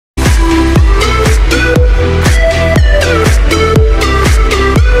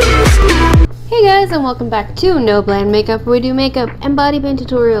guys, and welcome back to NoBlandMakeup, where we do makeup and body paint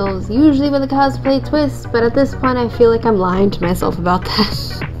tutorials, usually with a cosplay twist, but at this point I feel like I'm lying to myself about that.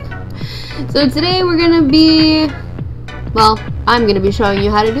 So today we're gonna be, well, I'm gonna be showing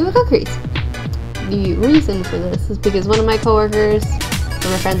you how to do a cut crease. The reason for this is because one of my coworkers, one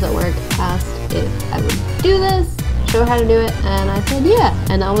of my friends at work, asked if I would do this, show her how to do it, and I said yeah,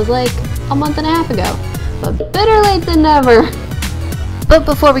 and that was like a month and a half ago, but better late than never. But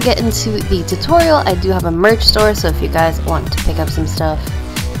before we get into the tutorial, I do have a merch store, so if you guys want to pick up some stuff,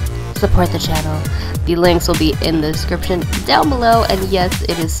 support the channel. The links will be in the description down below, and yes,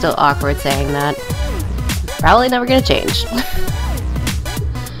 it is still awkward saying that. Probably never gonna change.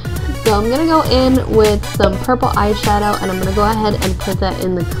 So I'm gonna go in with some purple eyeshadow, and I'm gonna go ahead and put that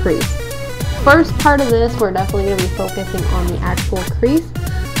in the crease. First part of this, we're definitely gonna be focusing on the actual crease.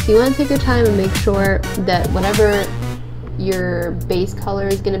 So you wanna take your time and make sure that whatever your base color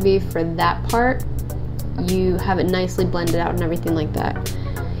is going to be for that part, you have it nicely blended out and everything like that,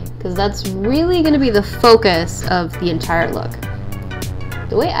 because that's really going to be the focus of the entire look.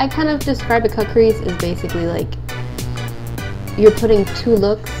 The way I kind of describe a cut crease is basically like you're putting two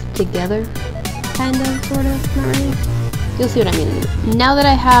looks together, kind of, sort of, not really. You'll see what I mean. Now that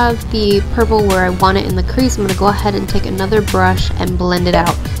I have the purple where I want it in the crease, I'm going to go ahead and take another brush and blend it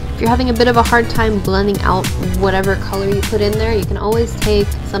out. If you're having a bit of a hard time blending out whatever color you put in there, you can always take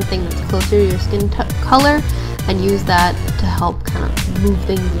something that's closer to your skin color and use that to help kind of move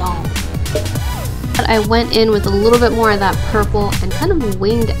things along. But I went in with a little bit more of that purple and kind of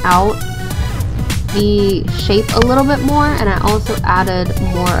winged out the shape a little bit more, and I also added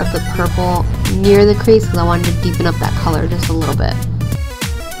more of the purple near the crease because I wanted to deepen up that color just a little bit.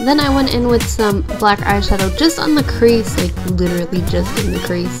 Then I went in with some black eyeshadow just on the crease, like literally just in the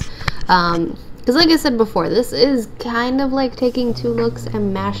crease. Because like I said before, this is kind of like taking two looks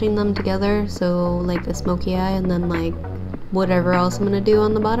and mashing them together. So like a smoky eye and then like whatever else I'm going to do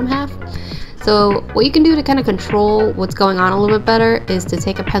on the bottom half. So what you can do to kind of control what's going on a little bit better is to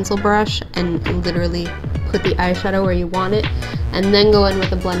take a pencil brush and literally put the eyeshadow where you want it, and then go in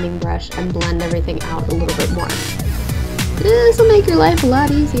with a blending brush and blend everything out a little bit more. This will make your life a lot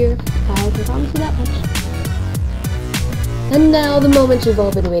easier, I can promise you that much. And now the moment you've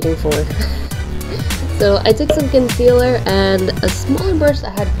all been waiting for. So I took some concealer and a smaller brush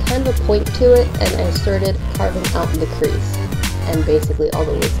that had kind of a point to it, and I started carving out the crease and basically all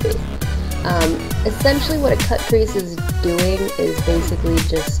the lid space. Essentially what a cut crease is doing is basically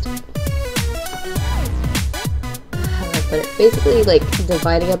just, how do I put it? Basically like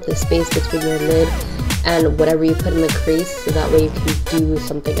dividing up the space between your lid and whatever you put in the crease, so that way you can do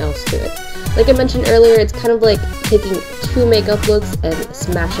something else to it. Like I mentioned earlier, it's kind of like taking two makeup looks and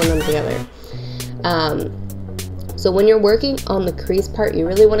smashing them together. So when you're working on the crease part, you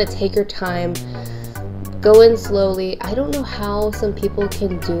really want to take your time, go in slowly. I don't know how some people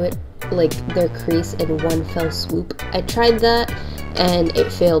can do it, like their crease in one fell swoop. I tried that and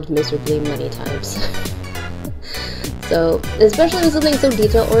it failed miserably many times. So, especially with something so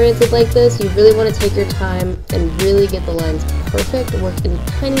detail-oriented like this, you really want to take your time and really get the lines perfect, work in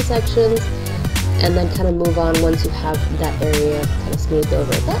tiny sections, and then kind of move on once you have that area kind of smoothed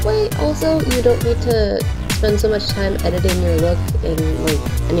over. That way, also, you don't need to spend so much time editing your look in like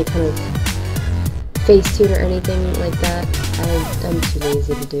any kind of Facetune or anything like that. I'm too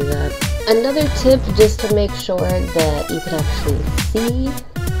lazy to do that. Another tip, just to make sure that you can actually see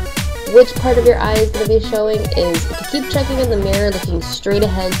which part of your eye is going to be showing, is to keep checking in the mirror, looking straight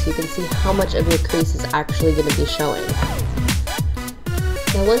ahead so you can see how much of your crease is actually going to be showing.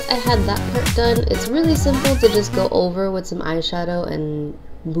 Now once I had that part done, it's really simple to just go over with some eyeshadow and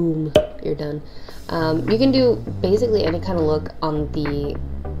boom, you're done. You can do basically any kind of look on the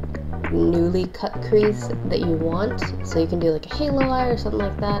newly cut crease that you want, so you can do like a halo eye or something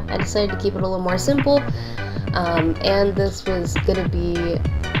like that. I decided to keep it a little more simple, and this was going to be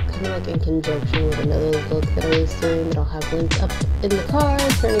like in conjunction with another look that I was doing that I'll have linked up in the card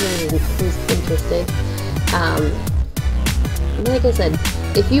for anyone who's interested. Like I said,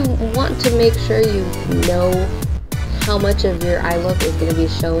 if you want to make sure you know how much of your eye look is going to be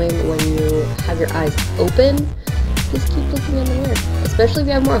showing when you have your eyes open, just keep looking in the mirror. Especially if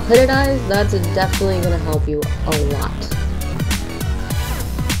you have more hooded eyes, that's definitely going to help you a lot.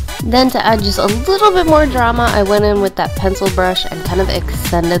 Then to add just a little bit more drama, I went in with that pencil brush and kind of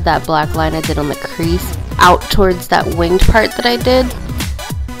extended that black line I did on the crease out towards that winged part that I did.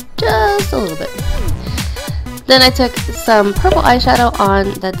 Just a little bit. Then I took some purple eyeshadow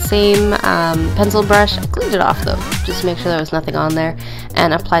on that same pencil brush. I cleaned it off though, just to make sure there was nothing on there,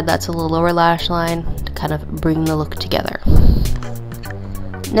 and applied that to the lower lash line to kind of bring the look together.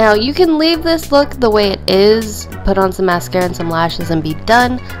 Now you can leave this look the way it is, put on some mascara and some lashes and be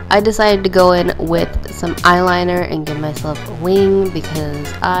done. I decided to go in with some eyeliner and give myself a wing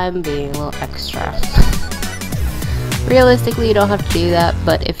because I'm being a little extra. Realistically, you don't have to do that,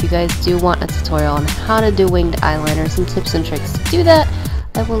 but if you guys do want a tutorial on how to do winged eyeliner, some tips and tricks to do that,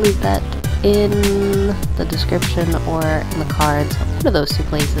 I will leave that in the description or in the cards, one of those two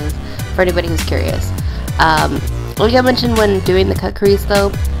places, for anybody who's curious. Like I mentioned when doing the cut crease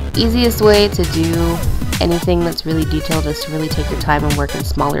though, easiest way to do anything that's really detailed is to really take your time and work in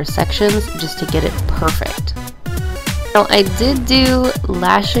smaller sections just to get it perfect. Now I did do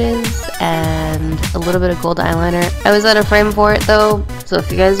lashes and a little bit of gold eyeliner. I was out of frame for it though, so if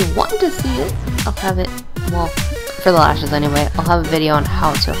you guys want to see it, I'll have it, well, for the lashes anyway, I'll have a video on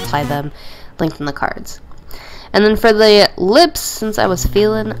how to apply them linked in the cards. And then for the lips, since I was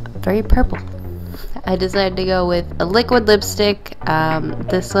feeling very purple, I decided to go with a liquid lipstick.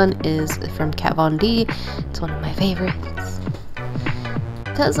 This one is from Kat Von D. It's one of my favorites.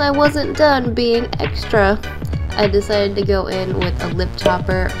 Because I wasn't done being extra, I decided to go in with a lip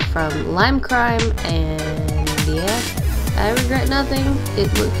topper from Lime Crime, and yeah, I regret nothing.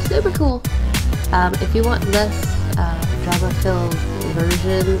 It looks super cool. If you want less drama-filled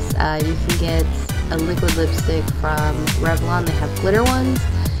versions, you can get a liquid lipstick from Revlon. They have glitter ones.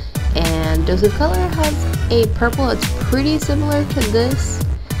 And Dose of Color has a purple. It's pretty similar to this.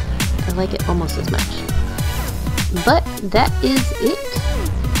 I like it almost as much. But that is it.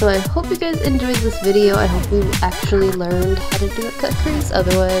 So I hope you guys enjoyed this video. I hope you actually learned how to do a cut crease.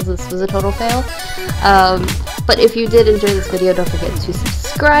 Otherwise, this was a total fail. But if you did enjoy this video, don't forget to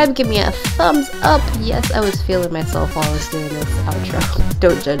subscribe. Give me a thumbs up. Yes, I was feeling myself while I was doing this outro.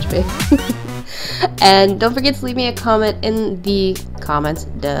 Don't judge me. And don't forget to leave me a comment in the comments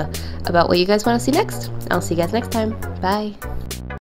about what you guys want to see next. I'll see you guys next time. Bye.